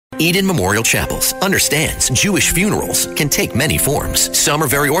Eden Memorial Chapels understands Jewish funerals can take many forms. Some are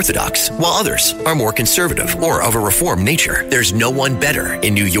very orthodox, while others are more conservative or of a reformed nature. There's no one better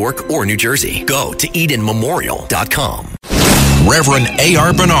in New York or New Jersey. Go to EdenMemorial.com. Reverend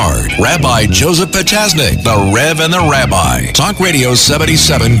A.R. Bernard, Rabbi Joseph Potasnik, the Rev and the Rabbi. Talk Radio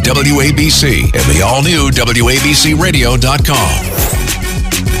 77 WABC and the all-new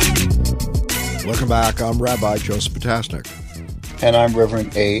WABCRadio.com. Welcome back. I'm Rabbi Joseph Potasnik. And I'm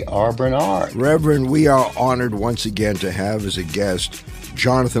Reverend A.R. Bernard. Reverend, we are honored once again to have as a guest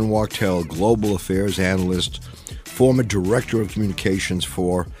Jonathan Wachtel, Global Affairs Analyst, former Director of Communications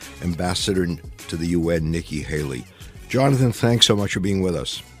for Ambassador to the UN, Nikki Haley. Jonathan, thanks so much for being with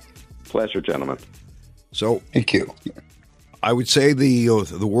us. Pleasure, gentlemen. So, thank you. I would say the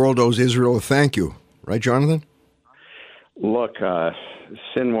world owes Israel a thank you, right, Jonathan? Look,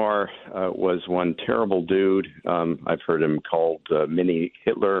 Sinwar was one terrible dude. I've heard him called mini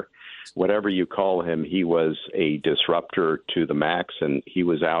Hitler. Whatever you call him, he was a disruptor to the max, and he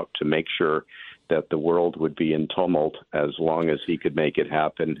was out to make sure that the world would be in tumult as long as he could make it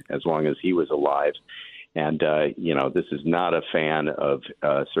happen, as long as he was alive. And, this is not a fan of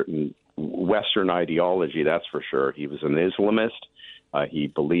certain Western ideology, that's for sure. He was an Islamist. He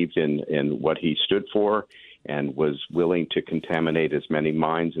believed in what he stood for and was willing to contaminate as many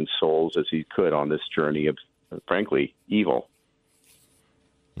minds and souls as he could on this journey of, frankly, evil.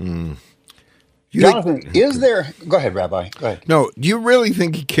 Jonathan, is there... Go ahead, Rabbi. Go ahead. No, do you really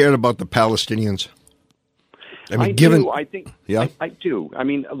think he cared about the Palestinians? I do. I think... Yeah? I do. I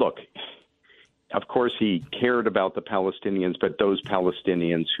mean, look... Of course, he cared about the Palestinians, but those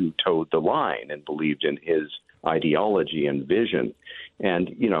Palestinians who towed the line and believed in his ideology and vision.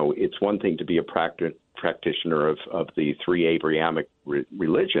 And, it's one thing to be a practitioner of the three Abrahamic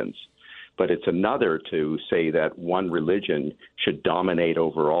religions, but it's another to say that one religion should dominate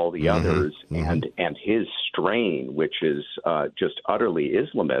over all the others. And his strain, which is just utterly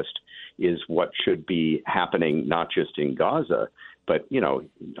Islamist, is what should be happening not just in Gaza, but,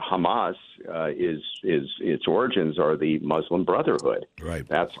 Hamas is its origins are the Muslim Brotherhood. Right.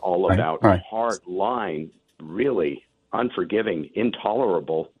 That's all about hard line, really unforgiving,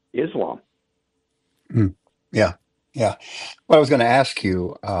 intolerable Islam. Yeah. Well, I was going to ask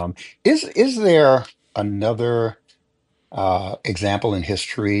you, is there another example in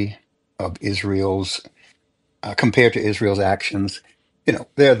history of Israel's, compared to Israel's actions?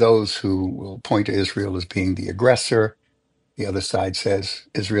 There are those who will point to Israel as being the aggressor. The other side says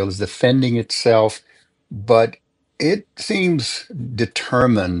Israel is defending itself, but it seems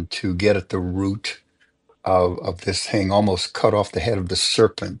determined to get at the root of this thing, almost cut off the head of the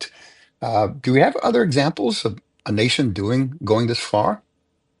serpent. Do we have other examples of a nation going this far?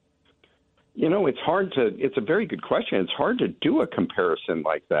 It's a very good question. It's hard to do a comparison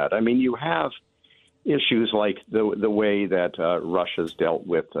like that. I mean, you have issues like the way that Russia's dealt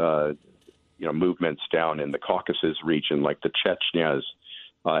with movements down in the Caucasus region, like the Chechnyas,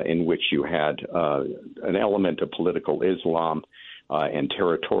 in which you had an element of political Islam and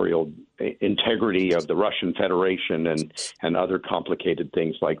territorial integrity of the Russian Federation and other complicated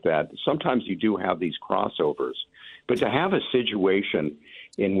things like that. Sometimes you do have these crossovers. But to have a situation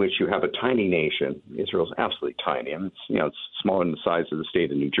in which you have a tiny nation, Israel's absolutely tiny, and it's smaller than the size of the state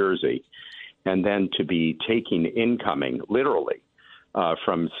of New Jersey, and then to be taking incoming, literally,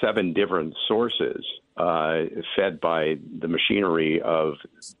 from 7 different sources fed by the machinery of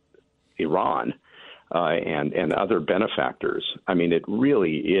Iran and other benefactors. I mean, it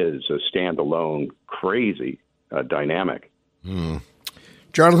really is a standalone, crazy dynamic.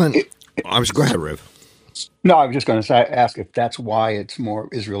 Jonathan, go ahead, Rev. No, I was just going to ask if that's why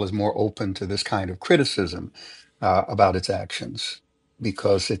Israel is more open to this kind of criticism about its actions,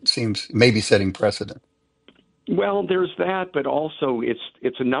 because it seems maybe setting precedent. Well, there's that, but also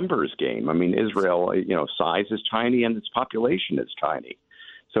it's a numbers game. I mean, Israel, size is tiny and its population is tiny.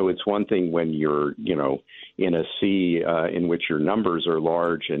 So it's one thing when you're, in a sea in which your numbers are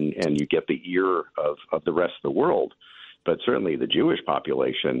large and you get the ear of the rest of the world. But certainly the Jewish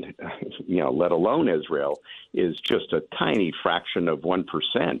population, let alone Israel, is just a tiny fraction of 1%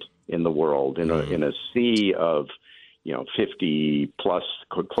 in the world in a sea of, 50 plus,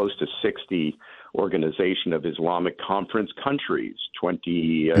 close to 60 Organization of Islamic Conference countries,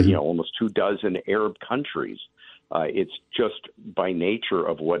 20, almost 24 Arab countries. It's just by nature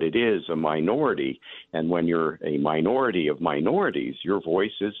of what it is, a minority. And when you're a minority of minorities, your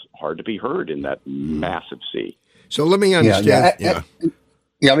voice is hard to be heard in that massive sea. So let me understand.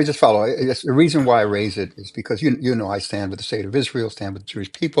 Let me just follow. The reason why I raise it is because, I stand with the state of Israel, stand with the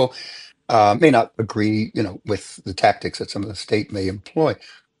Jewish people, may not agree, with the tactics that some of the state may employ.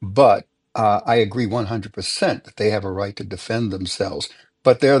 But I agree 100% that they have a right to defend themselves.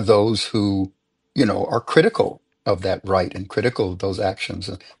 But there are those who, are critical of that right and critical of those actions.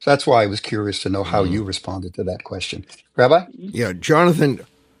 And so that's why I was curious to know how you responded to that question. Rabbi? Yeah, Jonathan,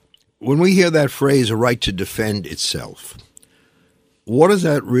 when we hear that phrase, a right to defend itself, what does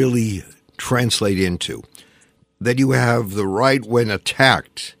that really translate into? That you have the right when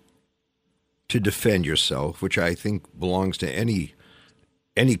attacked to defend yourself, which I think belongs to any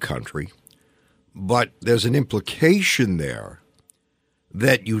country, but there's an implication there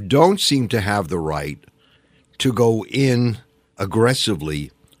that you don't seem to have the right to go in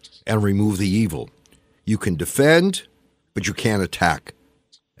aggressively and remove the evil. You can defend, but you can't attack.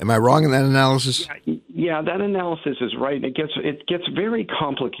 Am I wrong in that analysis? Yeah, that analysis is right. It gets very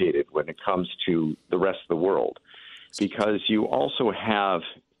complicated when it comes to the rest of the world, because you also have,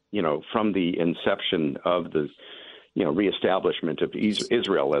 from the inception of the, reestablishment of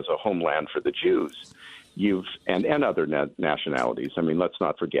Israel as a homeland for the Jews, and other nationalities. I mean, let's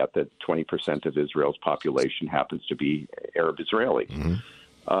not forget that 20% of Israel's population happens to be Arab Israeli.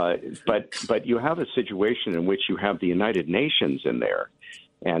 Mm-hmm. But you have a situation in which you have the United Nations in there,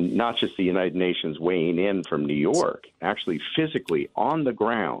 and not just the United Nations weighing in from New York, actually physically on the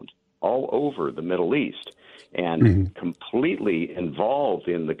ground all over the Middle East, and completely involved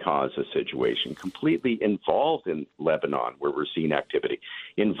in the Gaza situation, completely involved in Lebanon, where we're seeing activity,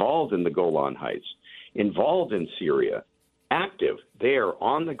 involved in the Golan Heights, involved in Syria, active there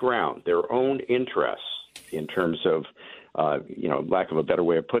on the ground, their own interests in terms of, lack of a better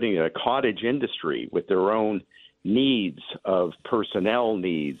way of putting it, a cottage industry with their own needs of personnel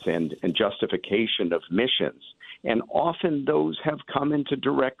needs and justification of missions. And often those have come into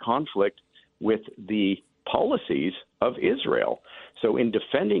direct conflict with the policies of Israel. So in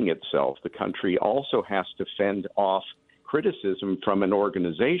defending itself, the country also has to fend off criticism from an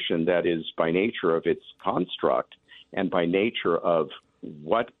organization that is, by nature of its construct and by nature of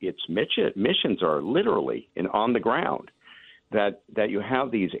what its missions are, literally and on the ground, that you have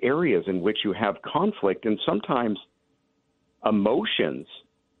these areas in which you have conflict, and sometimes emotions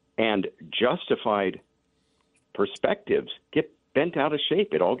and justified perspectives get bent out of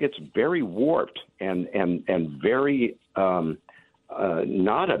shape. It all gets very warped and very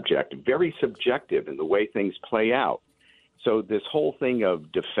not objective, very subjective in the way things play out. So this whole thing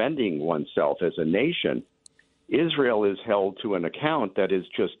of defending oneself as a nation, Israel is held to an account that is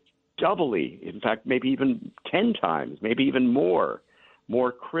just doubly, in fact, maybe even 10 times, maybe even more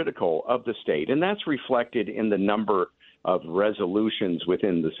critical of the state. And that's reflected in the number of resolutions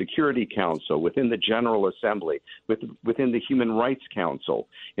within the Security Council, within the General Assembly, within the Human Rights Council,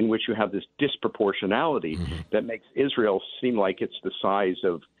 in which you have this disproportionality that makes Israel seem like it's the size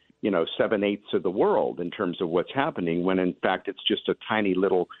of, 7/8 of the world in terms of what's happening, when in fact it's just a tiny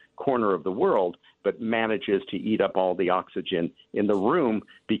little corner of the world, but manages to eat up all the oxygen in the room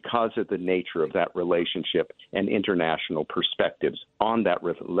because of the nature of that relationship and international perspectives on that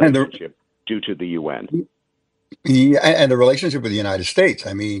relationship due to the UN. Yeah, and the relationship with the United States.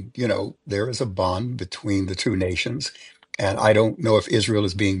 I mean, there is a bond between the two nations, and I don't know if Israel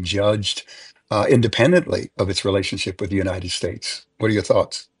is being judged independently of its relationship with the United States. What are your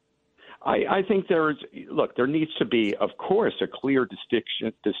thoughts? I think there needs to be, of course, a clear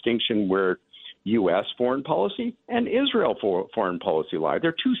distinction where U.S. foreign policy and Israel foreign policy lie.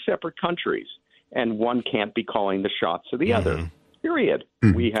 They're two separate countries, and one can't be calling the shots of the other, period.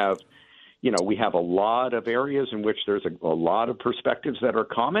 We have a lot of areas in which there's a lot of perspectives that are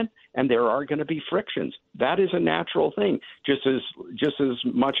common, and there are going to be frictions. That is a natural thing, just as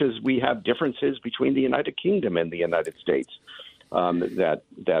much as we have differences between the United Kingdom and the United States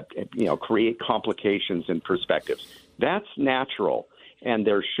that create complications in perspectives. That's natural, and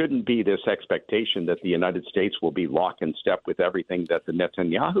there shouldn't be this expectation that the United States will be lock and step with everything that the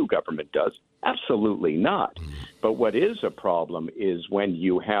Netanyahu government does. Absolutely not. But what is a problem is when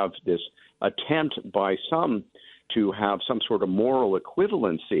you have this attempt by some to have some sort of moral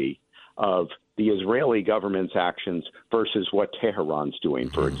equivalency of the Israeli government's actions versus what Tehran's doing,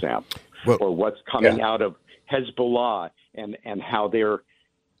 for example, or what's coming out of Hezbollah and how they're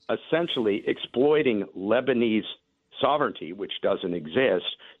essentially exploiting Lebanese sovereignty, which doesn't exist,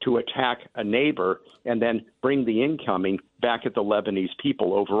 to attack a neighbor and then bring the incoming back at the Lebanese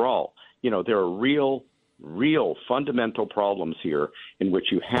people overall. There are real fundamental problems here in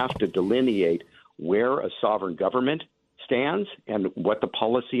which you have to delineate where a sovereign government stands and what the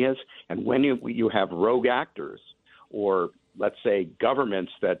policy is. And when you have rogue actors, or let's say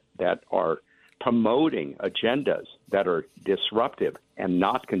governments that are promoting agendas that are disruptive and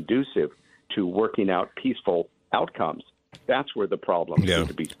not conducive to working out peaceful outcomes, that's where the problems need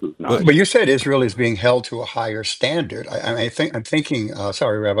to be scrutinized. But you said Israel is being held to a higher standard. I'm thinking.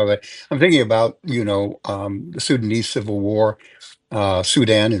 Sorry, Rabbi, but I'm thinking about the Sudanese civil war,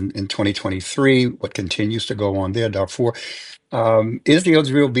 Sudan in 2023. What continues to go on there, Darfur. Is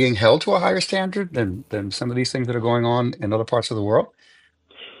Israel being held to a higher standard than some of these things that are going on in other parts of the world?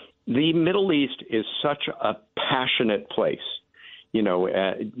 The Middle East is such a passionate place.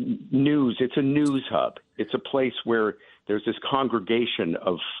 News, it's a news hub. It's a place where there's this congregation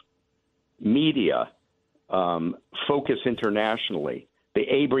of media, focus internationally, the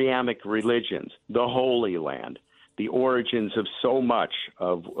Abrahamic religions, the Holy Land, the origins of so much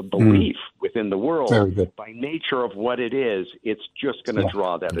of belief within the world. By nature of what it is, it's just going to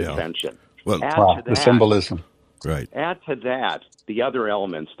draw that attention. Well, add to that, the symbolism. Right. Add to that the other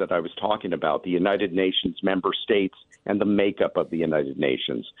elements that I was talking about, the United Nations member states and the makeup of the United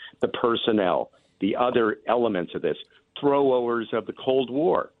Nations, the personnel, the other elements of this, throwovers of the Cold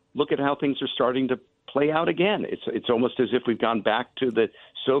War. Look at how things are starting to play out again. It's almost as if we've gone back to the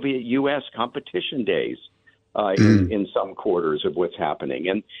Soviet-U.S. competition days in some quarters of what's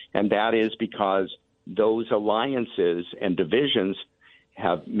happening. And that is because those alliances and divisions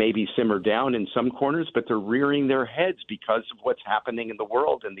have maybe simmered down in some corners, but they're rearing their heads because of what's happening in the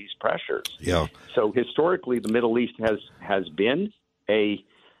world and these pressures. Yeah. So historically, the Middle East has been a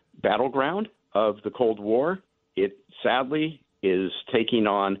battleground of the Cold War. It sadly is taking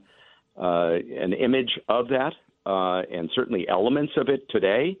on an image of that and certainly elements of it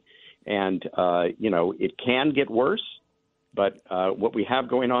today. And, it can get worse. But what we have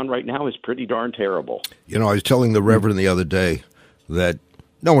going on right now is pretty darn terrible. I was telling the Reverend the other day that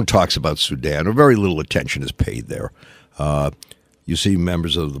no one talks about Sudan, or very little attention is paid there. You see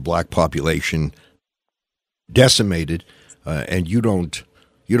members of the black population decimated, and you don't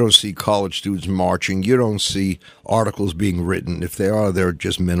see college students marching. You don't see articles being written. If they are, they're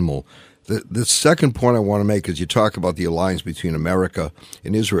just minimal. The second point I want to make is you talk about the alliance between America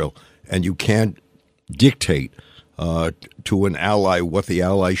and Israel, and you can't dictate to an ally what the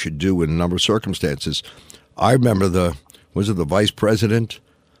ally should do in a number of circumstances. I remember the vice president,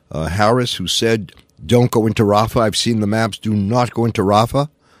 Harris, who said, don't go into Rafah. I've seen the maps. Do not go into Rafah.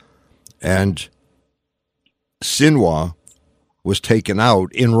 And Sinwar was taken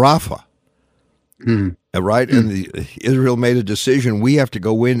out in Rafah. Right? And Israel made a decision. We have to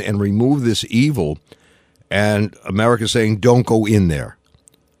go in and remove this evil. And America's saying, don't go in there.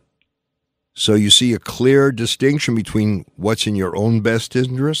 So you see a clear distinction between what's in your own best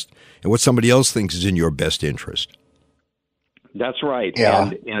interest and what somebody else thinks is in your best interest. That's right.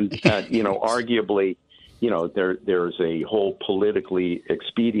 Yeah. And arguably, there's a whole politically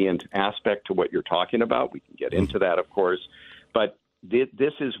expedient aspect to what you're talking about. We can get into that, of course. But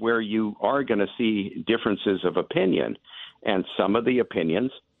this is where you are going to see differences of opinion. And some of the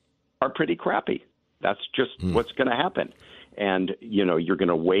opinions are pretty crappy. That's just what's going to happen. And, you're going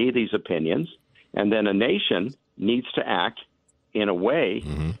to weigh these opinions. And then a nation needs to act in a way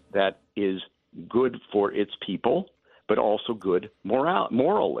that is good for its people, but also good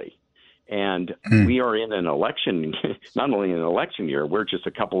morally. And we are in an election, not only an election year, we're just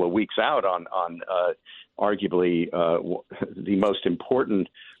a couple of weeks out on arguably the most important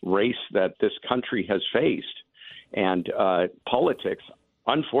race that this country has faced. And politics,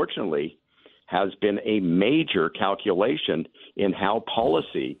 unfortunately, has been a major calculation in how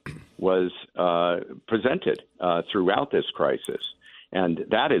policy was presented throughout this crisis. And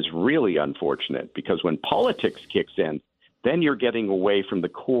that is really unfortunate because when politics kicks in, then you're getting away from the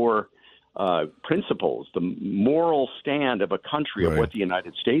core principles, the moral stand of a country, of what the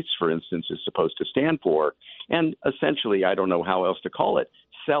United States, for instance, is supposed to stand for. And essentially, I don't know how else to call it,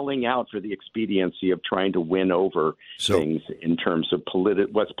 selling out for the expediency of trying to win over things in terms of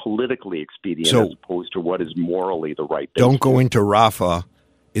what's politically expedient as opposed to what is morally the right thing. Don't go into Rafah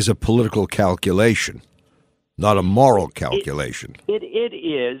is a political calculation, not a moral calculation. It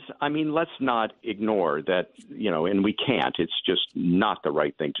is. I mean, let's not ignore that, and we can't. It's just not the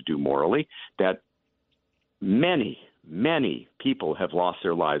right thing to do morally, that many, many people have lost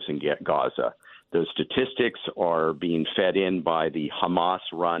their lives in Gaza. Those statistics are being fed in by the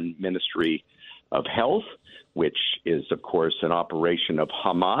Hamas-run Ministry of Health, which is, of course, an operation of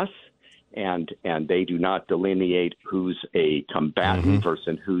Hamas, and they do not delineate who's a combatant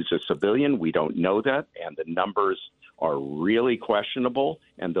versus who's a civilian. We don't know that, and the numbers are really questionable,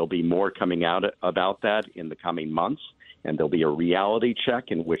 and there'll be more coming out about that in the coming months, and there'll be a reality check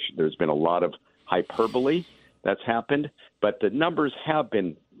in which there's been a lot of hyperbole that's happened, but the numbers have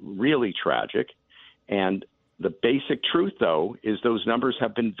been really tragic. And the basic truth, though, is those numbers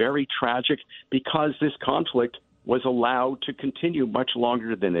have been very tragic because this conflict was allowed to continue much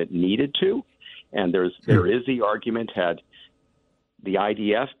longer than it needed to. And there is the argument, had the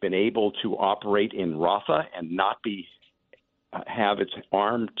IDF been able to operate in Rafah and not have its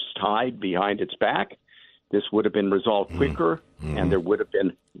arms tied behind its back, this would have been resolved quicker, and there would have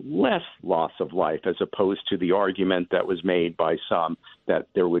been less loss of life, as opposed to the argument that was made by some that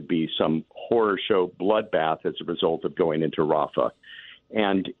there would be some horror show bloodbath as a result of going into Rafah.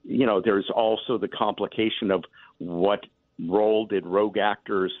 And, there's also the complication of what role did rogue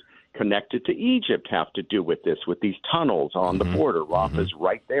actors connected to Egypt have to do with this, with these tunnels on the border. Rafah's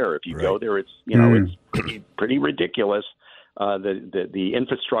right there. If you go there, it's, it's pretty ridiculous. The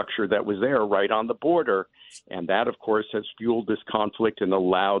infrastructure that was there right on the border. And that, of course, has fueled this conflict and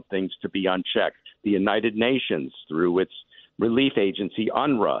allowed things to be unchecked. The United Nations, through its relief agency,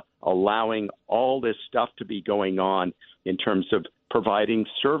 UNRWA, allowing all this stuff to be going on in terms of providing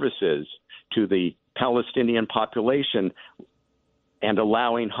services to the Palestinian population and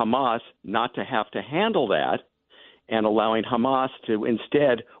allowing Hamas not to have to handle that, and allowing Hamas to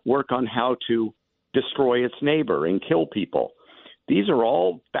instead work on how to destroy its neighbor and kill people. These are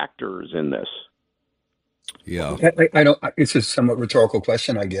all factors in this. Yeah. I don't. It's a somewhat rhetorical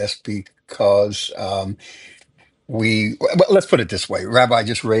question, I guess, because let's put it this way. Rabbi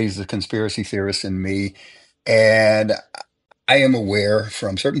just raised the conspiracy theorist in me, and I am aware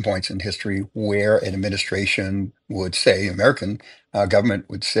from certain points in history where an administration would say, American government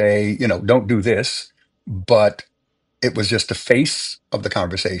would say, don't do this, but it was just the face of the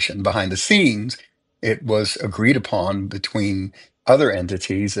conversation. Behind the scenes, it was agreed upon between other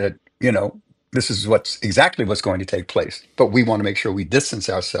entities that, this is exactly what's going to take place. But we want to make sure we distance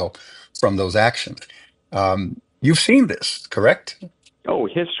ourselves from those actions. You've seen this, correct? Oh,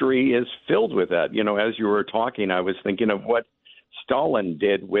 history is filled with that. As you were talking, I was thinking of what Stalin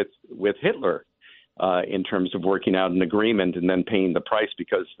did with Hitler in terms of working out an agreement and then paying the price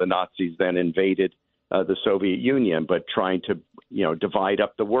because the Nazis then invaded the Soviet Union, but trying to, divide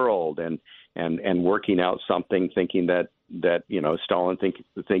up the world and working out something, thinking that Stalin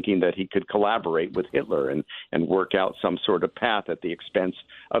thinking that he could collaborate with Hitler and work out some sort of path at the expense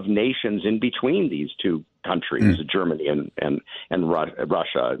of nations in between these two countries, Germany and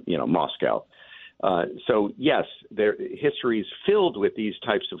Russia, Moscow. So yes, history is filled with these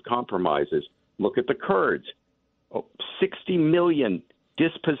types of compromises. Look at the Kurds, 60 million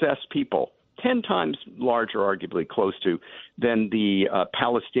dispossessed people, 10 times larger, arguably close to, than the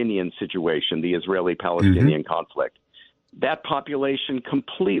Palestinian situation, the Israeli-Palestinian conflict. That population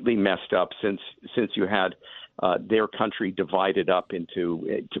completely messed up since you had their country divided up into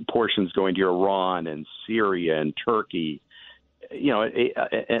portions going to Iran and Syria and Turkey.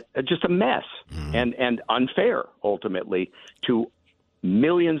 Just a mess and unfair, ultimately, to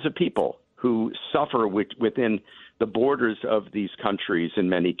millions of people who suffer within the borders of these countries in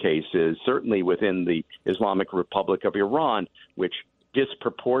many cases, certainly within the Islamic Republic of Iran, which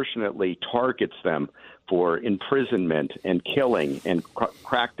disproportionately targets them for imprisonment and killing and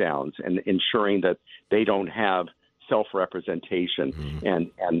crackdowns and ensuring that they don't have self-representation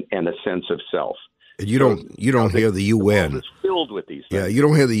and a sense of self. And you don't hear the UN. It's filled with these things. Yeah, you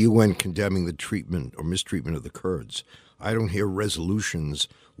don't hear the UN condemning the treatment or mistreatment of the Kurds. I don't hear resolutions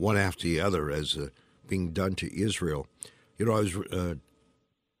one after the other as being done to Israel.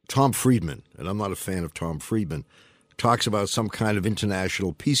 Tom Friedman, and I'm not a fan of Tom Friedman, talks about some kind of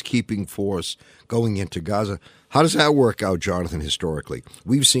international peacekeeping force going into Gaza. How does that work out, Jonathan, historically?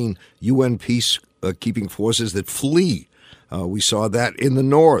 We've seen UN peacekeeping forces that flee. We saw that in the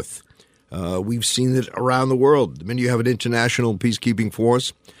north. We've seen it around the world. The minute you have an international peacekeeping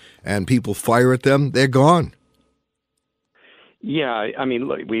force and people fire at them, they're gone. Yeah, I mean,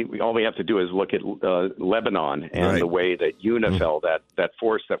 look, all we have to do is look at Lebanon and the way that UNIFIL, that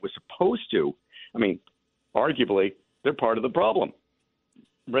force that was supposed to, arguably, they're part of the problem.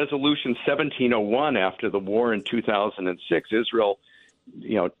 Resolution 1701 after the war in 2006, Israel,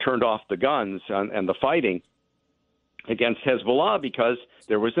 turned off the guns and the fighting against Hezbollah because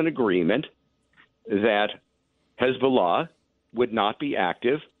there was an agreement that Hezbollah would not be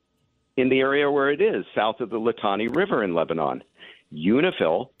active in the area where it is, south of the Litani River in Lebanon.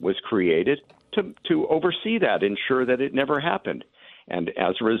 UNIFIL was created to oversee that, ensure that it never happened. And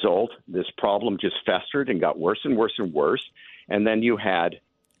as a result, this problem just festered and got worse and worse and worse. And then you had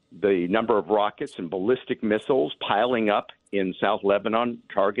the number of rockets and ballistic missiles piling up in South Lebanon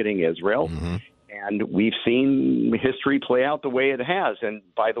targeting Israel. And we've seen history play out the way it has. And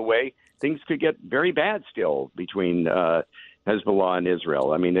by the way, things could get very bad still between Hezbollah and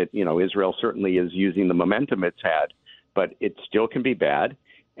Israel. Israel certainly is using the momentum it's had, but it still can be bad.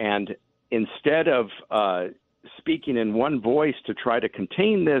 And instead of speaking in one voice to try to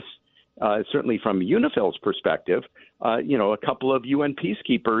contain this. Certainly from UNIFIL's perspective, a couple of UN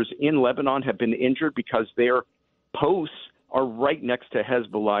peacekeepers in Lebanon have been injured because their posts are right next to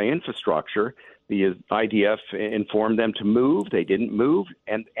Hezbollah infrastructure. The IDF informed them to move. They didn't move,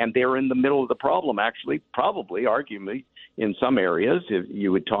 and they're in the middle of the problem, actually, probably, arguably, in some areas. If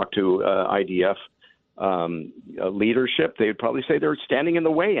you would talk to IDF leadership, they would probably say they're standing in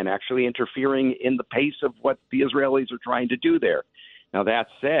the way and actually interfering in the pace of what the Israelis are trying to do there. Now, that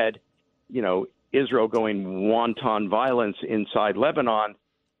said, Israel going wanton violence inside Lebanon,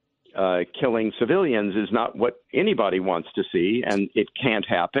 killing civilians, is not what anybody wants to see, and it can't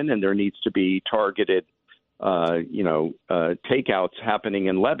happen, and there needs to be targeted, takeouts happening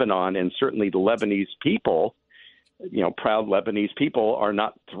in Lebanon, and certainly the Lebanese people, proud Lebanese people, are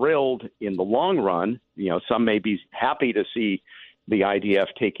not thrilled in the long run. Some may be happy to see the IDF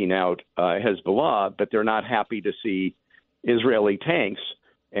taking out Hezbollah, but they're not happy to see Israeli tanks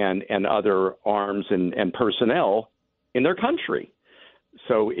and other arms and personnel in their country.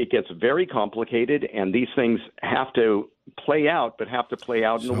 So it gets very complicated, and these things have to play out, but have to play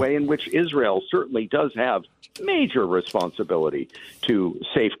out in a way in which Israel certainly does have major responsibility to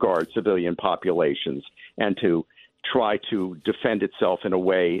safeguard civilian populations and to try to defend itself in a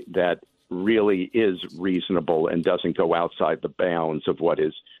way that really is reasonable and doesn't go outside the bounds of what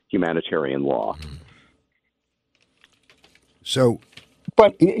is humanitarian law.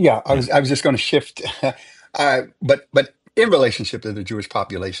 But yeah, I was just going to shift. But in relationship to the Jewish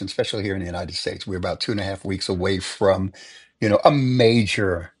population, especially here in the United States, we're about 2.5 weeks away from, a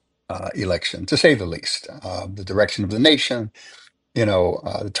major election, to say the least. The direction of the nation,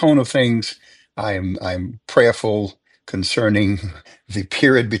 the tone of things. I'm prayerful concerning the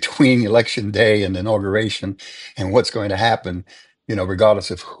period between election day and inauguration and what's going to happen,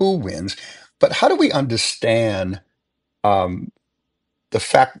 regardless of who wins. But how do we understand the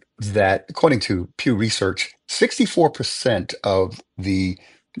fact that, according to Pew Research, 64% of the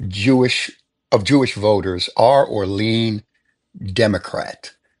Jewish voters are or lean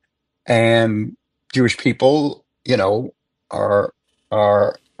Democrat, and Jewish people, are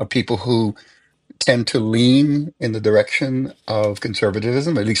people who tend to lean in the direction of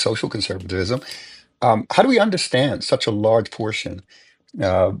conservatism, at least social conservatism. How do we understand such a large portion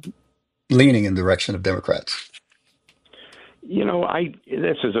leaning in the direction of Democrats?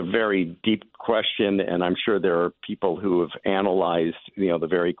 This is a very deep question, and I'm sure there are people who have analyzed, the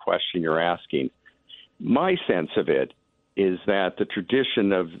very question you're asking. My sense of it is that the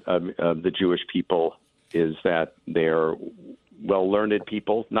tradition of the Jewish people is that they're well-learned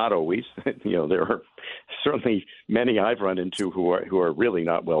people. Not always. There are certainly many I've run into who are really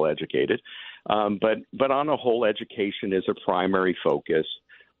not well-educated. But on a whole, education is a primary focus.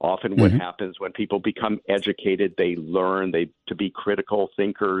 Often what happens when people become educated, they learn to be critical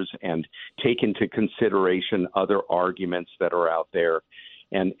thinkers and take into consideration other arguments that are out there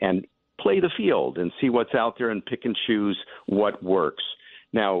and play the field and see what's out there and pick and choose what works.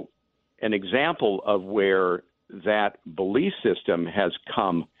 Now, an example of where that belief system has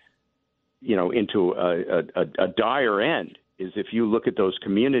come, into a dire end is if you look at those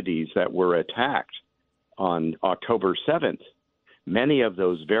communities that were attacked on October 7th. Many of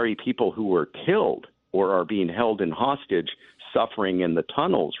those very people who were killed or are being held in hostage, suffering in the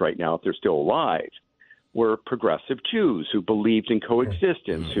tunnels right now, if they're still alive, were progressive Jews who believed in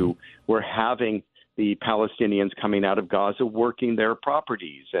coexistence, who were having the Palestinians coming out of Gaza working their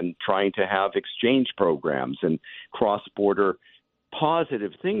properties and trying to have exchange programs and cross-border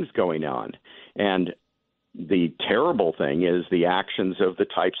positive things going on. And the terrible thing is the actions of the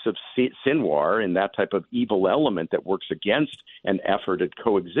types of Sinwar and that type of evil element that works against an effort at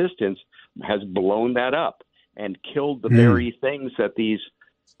coexistence has blown that up and killed the very things that these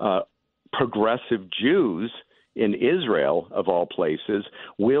progressive Jews in Israel, of all places,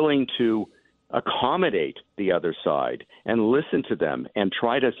 willing to accommodate the other side and listen to them and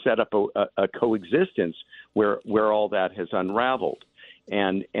try to set up a coexistence where all that has unraveled.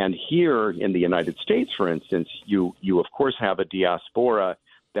 And here in the United States, for instance, you of course have a diaspora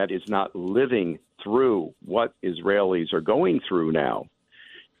that is not living through what Israelis are going through now.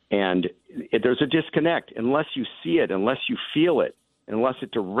 And there's a disconnect. Unless you see it, unless you feel it, unless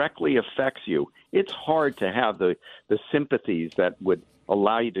it directly affects you, it's hard to have the sympathies that would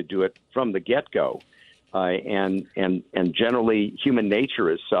allow you to do it from the get-go. And generally, human nature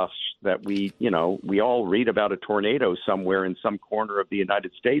is such that we all read about a tornado somewhere in some corner of the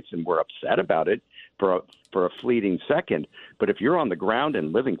United States, and we're upset about it for a fleeting second. But if you're on the ground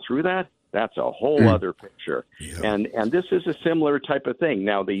and living through that, that's a whole other picture. Yeah. And this is a similar type of thing.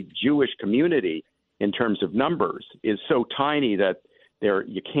 Now, the Jewish community in terms of numbers, is so tiny that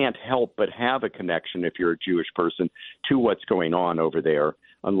you can't help but have a connection if you're a Jewish person to what's going on over there,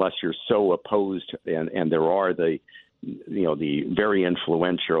 unless you're so opposed. And there are the very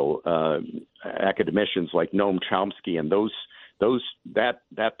influential academicians like Noam Chomsky and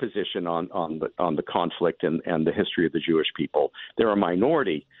that position on the conflict and the history of the Jewish people. They're a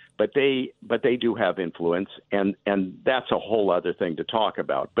minority, but they do have influence, and that's a whole other thing to talk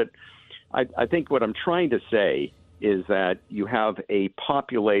about. But I think what I'm trying to say is that you have a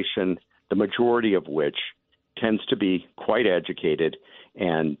population, the majority of which tends to be quite educated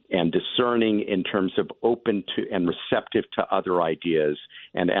and discerning in terms of open to and receptive to other ideas.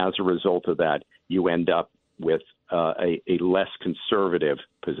 And as a result of that, you end up with a less conservative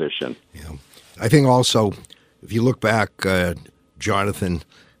position. Yeah. I think also, if you look back, Jonathan,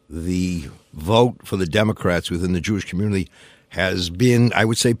 the vote for the Democrats within the Jewish community has been, I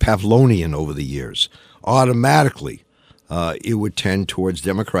would say, Pavlovian over the years. Automatically, it would tend towards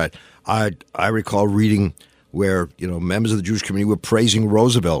Democrat. I recall reading where members of the Jewish community were praising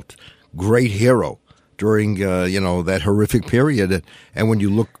Roosevelt, great hero during that horrific period. And when you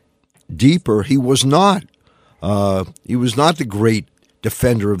look deeper, he was not. He was not the great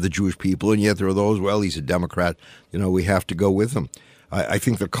defender of the Jewish people, and yet there are those. Well, he's a Democrat. We have to go with him. I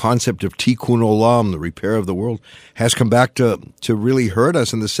think the concept of tikkun olam, the repair of the world, has come back to really hurt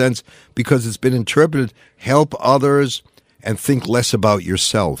us in the sense because it's been interpreted, help others and think less about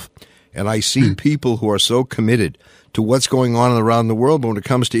yourself. And I see people who are so committed to what's going on around the world, but when it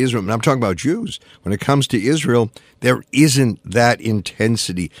comes to Israel, and I'm talking about Jews, when it comes to Israel, there isn't that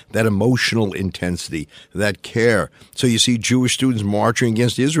intensity, that emotional intensity, that care. So you see Jewish students marching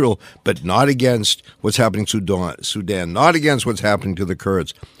against Israel, but not against what's happening to Sudan, not against what's happening to the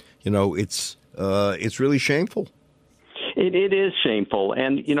Kurds. It's really shameful. It is shameful.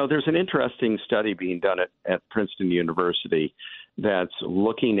 And, there's an interesting study being done at Princeton University that's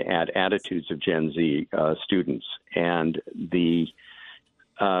looking at attitudes of Gen Z students. And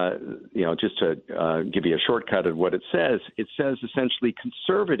just to give you a shortcut of what it says essentially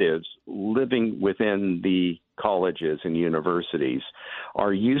conservatives living within the colleges and universities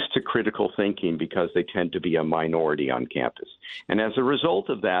are used to critical thinking because they tend to be a minority on campus. And as a result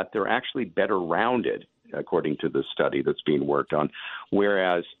of that, they're actually better rounded, according to the study that's being worked on,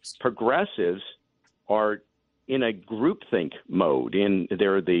 whereas progressives are in a groupthink mode.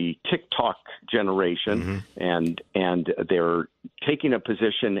 They're the TikTok generation, and they're taking a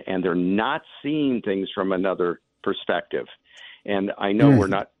position, and they're not seeing things from another perspective. And I know we're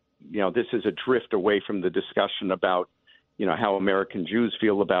not, this is a drift away from the discussion about, how American Jews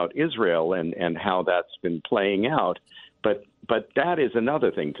feel about Israel and how that's been playing out. But that is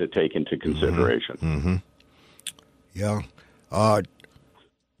another thing to take into consideration. Yeah.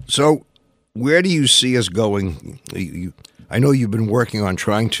 So where do you see us going? I know you've been working on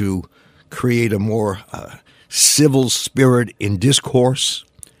trying to create a more civil spirit in discourse,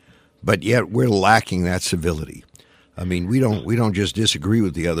 but yet we're lacking that civility. I mean, we don't just disagree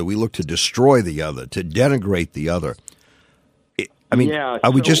with the other. We look to destroy the other, to denigrate the other.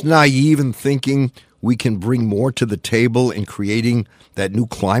 Are we just naive in thinking we can bring more to the table in creating that new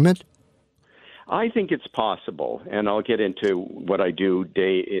climate? I think it's possible, and I'll get into what I do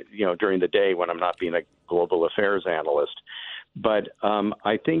during the day when I'm not being a global affairs analyst. But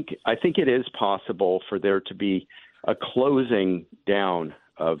I think it is possible for there to be a closing down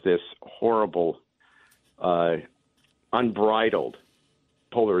of this horrible, unbridled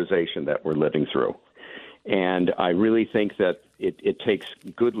polarization that we're living through. And I really think that it takes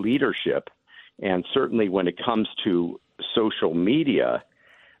good leadership, and certainly when it comes to social media,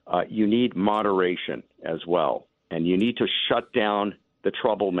 you need moderation as well. And you need to shut down the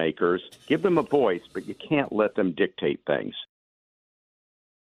troublemakers, give them a voice, but you can't let them dictate things.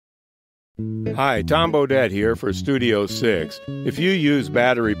 Hi, Tom Bodette here for Studio 6. If you use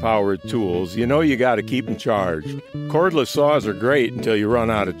battery-powered tools, you know you got to keep them charged. Cordless saws are great until you run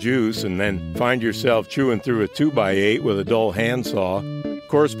out of juice and then find yourself chewing through a 2x8 with a dull handsaw. Of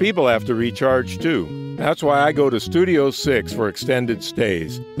course, people have to recharge too. That's why I go to Studio 6 for extended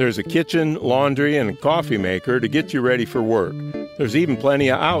stays. There's a kitchen, laundry, and coffee maker to get you ready for work. There's even plenty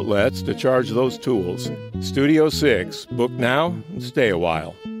of outlets to charge those tools. Studio 6. Book now and stay a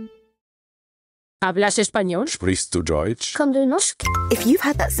while. ¿Hablas español? Sprichst du Deutsch? If you've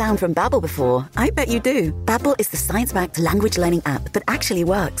heard that sound from Babbel before, I bet you do. Babbel is the science-backed language learning app that actually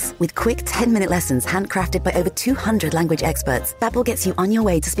works. With quick 10-minute lessons handcrafted by over 200 language experts, Babbel gets you on your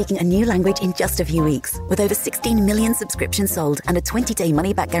way to speaking a new language in just a few weeks. With over 16 million subscriptions sold and a 20-day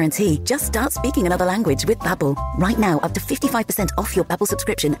money-back guarantee, just start speaking another language with Babbel. Right now, up to 55% off your Babbel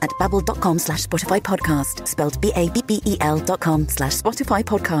subscription at babbel.com/Spotify podcast. Spelled BABBEL.com/Spotify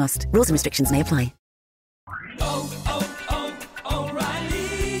podcast. Rules and restrictions may apply.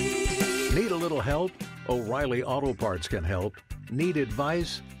 O'Reilly. Need a little help? O'Reilly Auto Parts can help. Need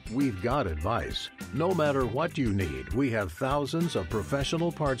advice? We've got advice. No matter what you need, we have thousands of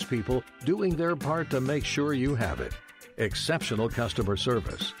professional parts people doing their part to make sure you have it. Exceptional customer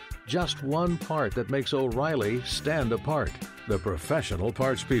service. Just one part that makes O'Reilly stand apart. The professional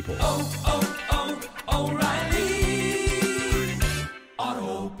parts people. O'Reilly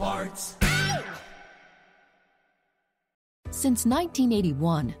Auto Parts. Since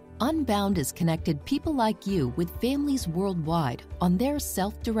 1981, Unbound has connected people like you with families worldwide on their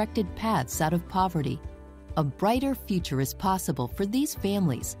self-directed paths out of poverty. A brighter future is possible for these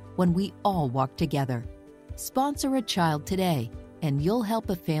families when we all walk together. Sponsor a child today, and you'll help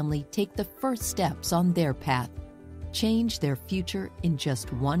a family take the first steps on their path. Change their future in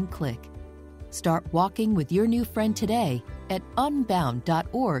just one click. Start walking with your new friend today at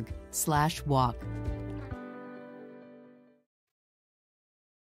unbound.org/walk.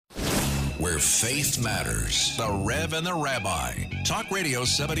 Where faith matters. The Rev and the Rabbi. Talk Radio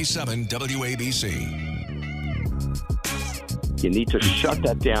 77 WABC. You need to shut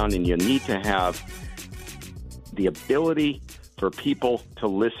that down, and you need to have the ability for people to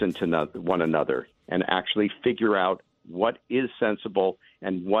listen to one another and actually figure out what is sensible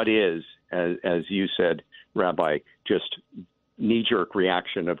and what is, as you said, Rabbi, just knee-jerk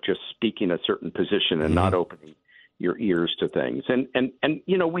reaction of just speaking a certain position and not opening your ears to things. And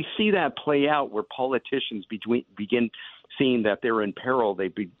you know, we see that play out where politicians begin seeing that they're in peril. They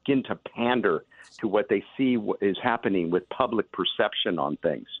begin to pander to what they see is happening with public perception on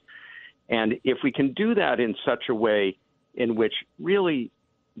things. And if we can do that in such a way in which really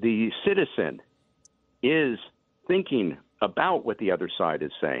the citizen is thinking about what the other side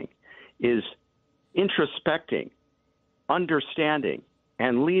is saying, is introspecting, understanding,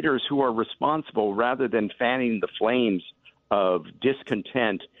 and leaders who are responsible rather than fanning the flames of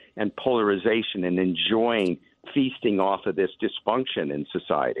discontent and polarization and enjoying feasting off of this dysfunction in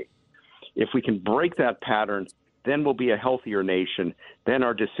society. If we can break that pattern, then we'll be a healthier nation. Then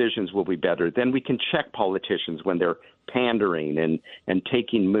our decisions will be better. Then we can check politicians when they're pandering and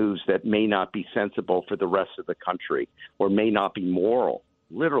taking moves that may not be sensible for the rest of the country or may not be moral,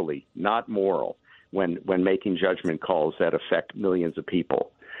 literally not moral, when making judgment calls that affect millions of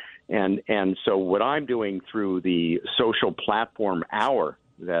people. And so what I'm doing through the social platform hour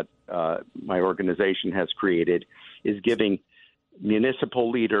that my organization has created is giving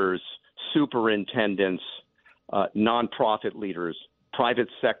municipal leaders, superintendents, nonprofit leaders, private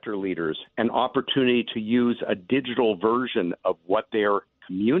sector leaders an opportunity to use a digital version of what their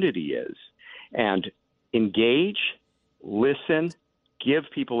community is and engage, listen, give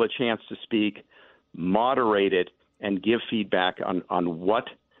people a chance to speak, moderate it, and give feedback on what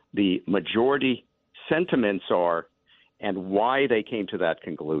the majority sentiments are and why they came to that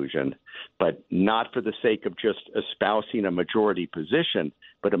conclusion, but not for the sake of just espousing a majority position,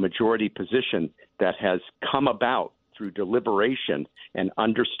 but a majority position that has come about through deliberation and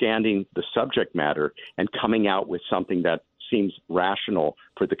understanding the subject matter and coming out with something that seems rational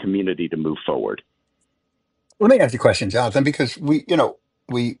for the community to move forward. Let me ask you a question, Jonathan, because we've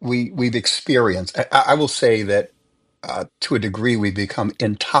experienced. I will say that to a degree we've become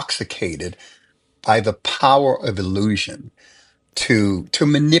intoxicated by the power of illusion to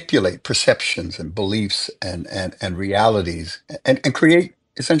manipulate perceptions and beliefs and realities and create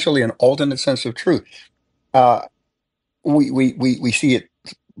essentially an alternate sense of truth. We see it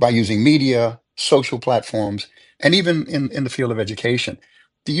by using media, social platforms, and even in the field of education.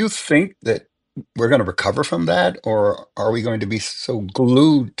 Do you think that we're going to recover from that, or are we going to be so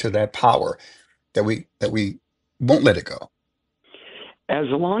glued to that power that we won't let it go? As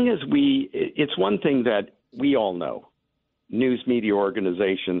long as it's one thing that we all know. News media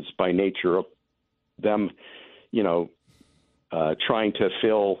organizations, by nature of them, trying to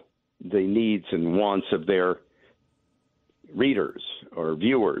fill the needs and wants of their readers or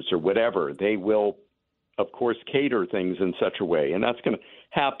viewers or whatever, they will of course, cater things in such a way, and that's going to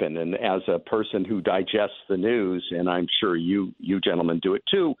happen. And as a person who digests the news, and I'm sure you gentlemen do it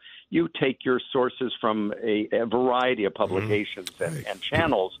too, you take your sources from a variety of publications and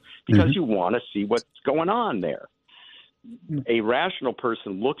channels because you want to see what's going on there. A rational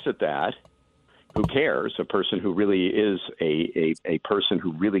person looks at that. Who cares? A person who really is a person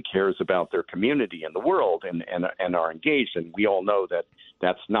who really cares about their community and the world and are engaged. And we all know that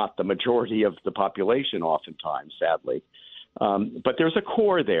that's not the majority of the population oftentimes, sadly. But there's a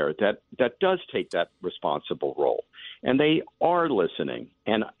core there that does take that responsible role. And they are listening.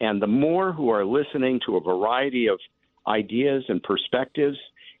 And the more who are listening to a variety of ideas and perspectives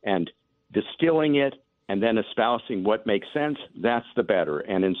and distilling it, and then espousing what makes sense, that's the better.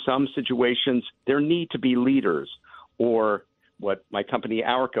 And in some situations, there need to be leaders, or what my company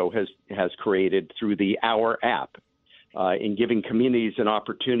Ourco has created through the Our app, in giving communities an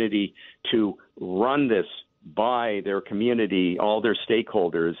opportunity to run this by their community, all their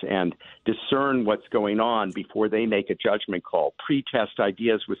stakeholders, and discern what's going on before they make a judgment call, pre-test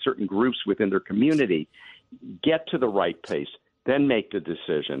ideas with certain groups within their community, get to the right place, then make the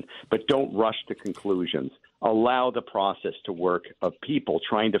decision, but don't rush to conclusions. Allow the process to work of people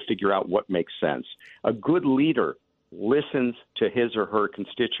trying to figure out what makes sense. A good leader listens to his or her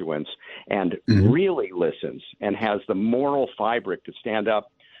constituents and really listens and has the moral fabric to stand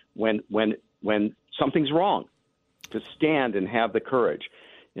up when something's wrong, to stand and have the courage.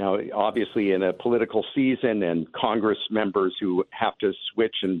 You know, obviously in a political season and Congress members who have to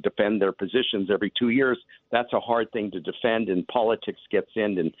switch and defend their positions every 2 years, that's a hard thing to defend, and politics gets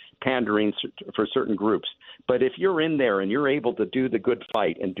in and pandering for certain groups. But if you're in there and you're able to do the good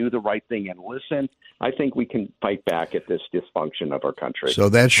fight and do the right thing and listen, I think we can fight back at this dysfunction of our country. So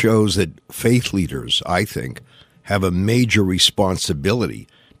that shows that faith leaders, I think, have a major responsibility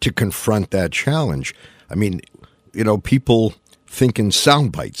to confront that challenge. I mean, you know, people think in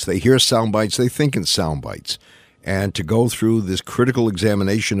sound bites. They hear sound bites, they think in sound bites. And to go through this critical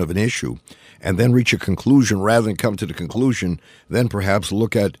examination of an issue and then reach a conclusion rather than come to the conclusion, then perhaps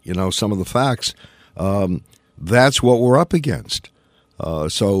look at, you know, some of the facts, that's what we're up against.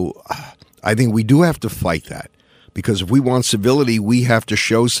 So I think we do have to fight that, because if we want civility, we have to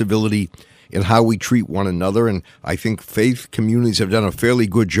show civility in how we treat one another. And I think faith communities have done a fairly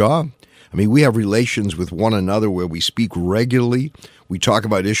good job. I mean, we have relations with one another where we speak regularly. We talk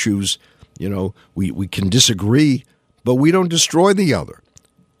about issues, you know, we can disagree, but we don't destroy the other.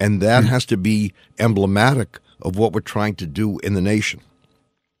 And that has to be emblematic of what we're trying to do in the nation.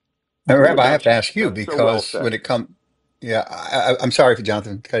 Now, Rabbi, I have to ask you, That's so well because said. when it comes, I'm sorry for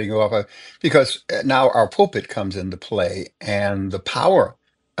Jonathan cutting you off, because now our pulpit comes into play, and the power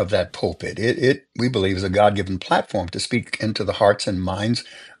of that pulpit, it we believe is a God-given platform to speak into the hearts and minds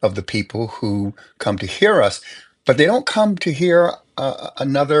of the people who come to hear us, but they don't come to hear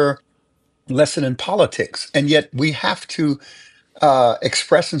another lesson in politics, and yet we have to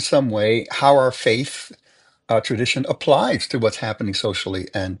express in some way how our faith tradition applies to what's happening socially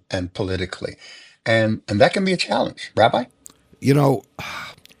and politically. And that can be a challenge. Rabbi? You know,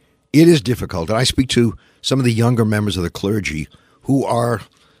 it is difficult. And I speak to some of the younger members of the clergy who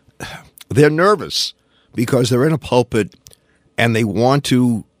they're nervous because they're in a pulpit and they want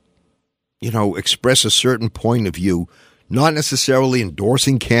to, you know, express a certain point of view, not necessarily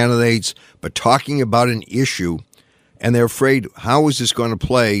endorsing candidates, but talking about an issue. And they're afraid, how is this going to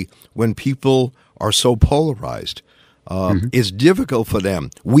play when people are so polarized? It's difficult for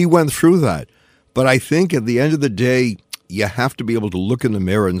them. We went through that. But I think at the end of the day, you have to be able to look in the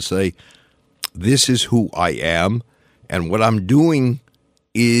mirror and say, this is who I am, and what I'm doing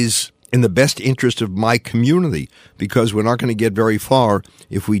is in the best interest of my community, because we're not going to get very far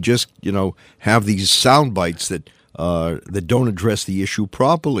if we just, you know, have these sound bites that don't address the issue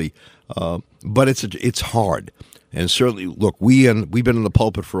properly. But it's hard. And certainly, look, we've been in the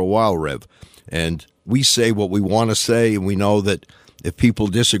pulpit for a while, Rev, and we say what we want to say, and we know that if people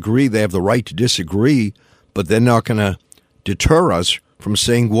disagree, they have the right to disagree, but they're not going to deter us from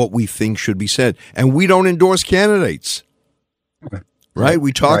saying what we think should be said. And we don't endorse candidates, right?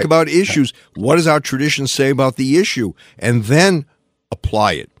 We talk about issues. What does our tradition say about the issue? And then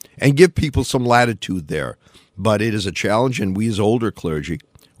apply it and give people some latitude there. But it is a challenge, and we as older clergy,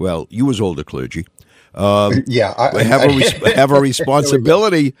 well, you as older clergy, have a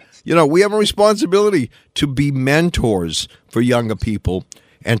responsibility. You know, we have a responsibility to be mentors for younger people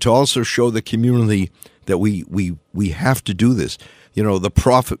and to also show the community that we have to do this. You know, the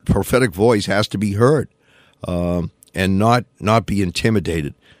prophetic voice has to be heard, and not be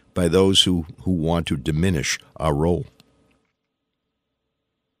intimidated by those who want to diminish our role.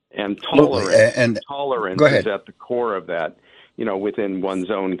 And tolerance go ahead. is at the core of that, within one's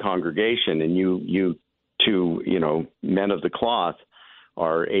own congregation. And you two, men of the cloth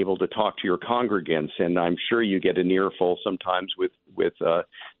are able to talk to your congregants. And I'm sure you get an earful sometimes with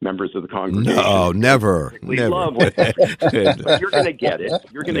members of the congregation. No, never. Love what but you're going to get it.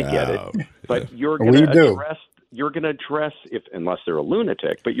 You're going to get it. But you're going to address. You're going to address unless they're a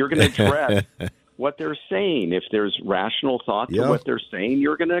lunatic. But you're going to address what they're saying. If there's rational thought to what they're saying,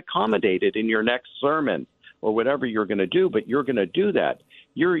 you're going to accommodate it in your next sermon or whatever you're going to do. But you're going to do that.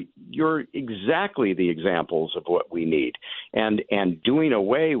 You're exactly the examples of what we need, and doing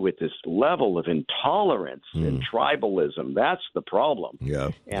away with this level of intolerance and tribalism. That's the problem.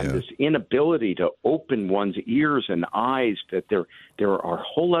 This inability to open one's ears and eyes that there are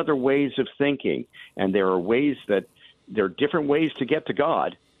whole other ways of thinking, and there are different ways to get to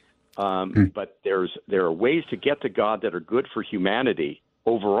God. But there are ways to get to God that are good for humanity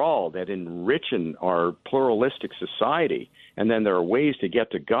overall, that enrichen our pluralistic society. And then there are ways to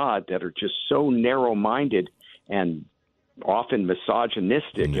get to God that are just so narrow-minded and often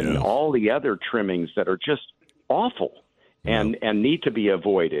misogynistic and all the other trimmings that are just awful and need to be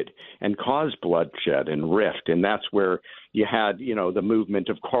avoided and cause bloodshed and rift. And that's where you had, the movement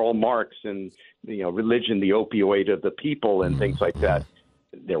of Karl Marx and, religion, the opioid of the people and things like that.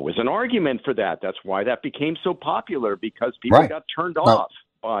 There was an argument for that. That's why that became so popular, because people got turned off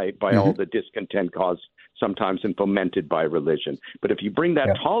by all the discontent caused sometimes and fomented by religion. But if you bring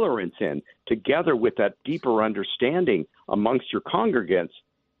that tolerance in together with that deeper understanding amongst your congregants,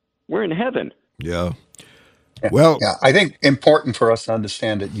 we're in heaven. Yeah. Well, I think important for us to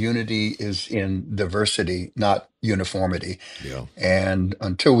understand that unity is in diversity, not uniformity. Yeah. And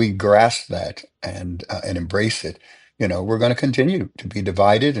until we grasp that and embrace it, we're going to continue to be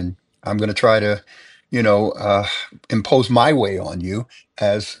divided. And I'm going to try to, impose my way on you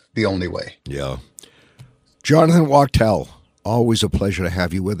as the only way. Yeah. Jonathan Wachtel, always a pleasure to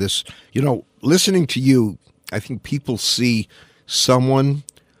have you with us. Listening to you, I think people see someone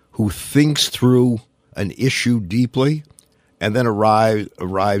who thinks through an issue deeply and then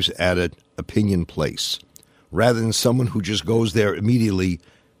arrives at an opinion place, rather than someone who just goes there immediately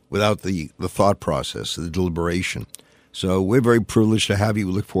without the thought process, the deliberation. So we're very privileged to have you.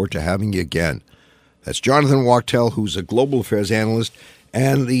 We look forward to having you again. That's Jonathan Wachtel, who's a global affairs analyst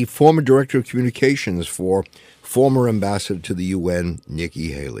and the former director of communications for former ambassador to the UN,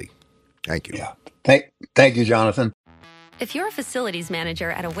 Nikki Haley. Thank you. Yeah. Thank you, Jonathan. If you're a facilities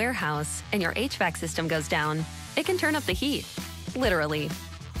manager at a warehouse and your HVAC system goes down, it can turn up the heat, literally.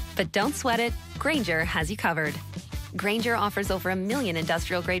 But don't sweat it. Grainger has you covered. Grainger offers over 1 million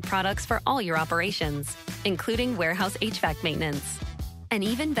industrial-grade products for all your operations, including warehouse HVAC maintenance. And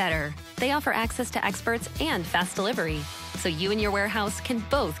even better, they offer access to experts and fast delivery, so you and your warehouse can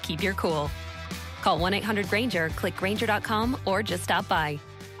both keep your cool. Call 1-800-GRAINGER, click Grainger.com, or just stop by.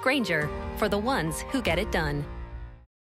 Grainger, for the ones who get it done.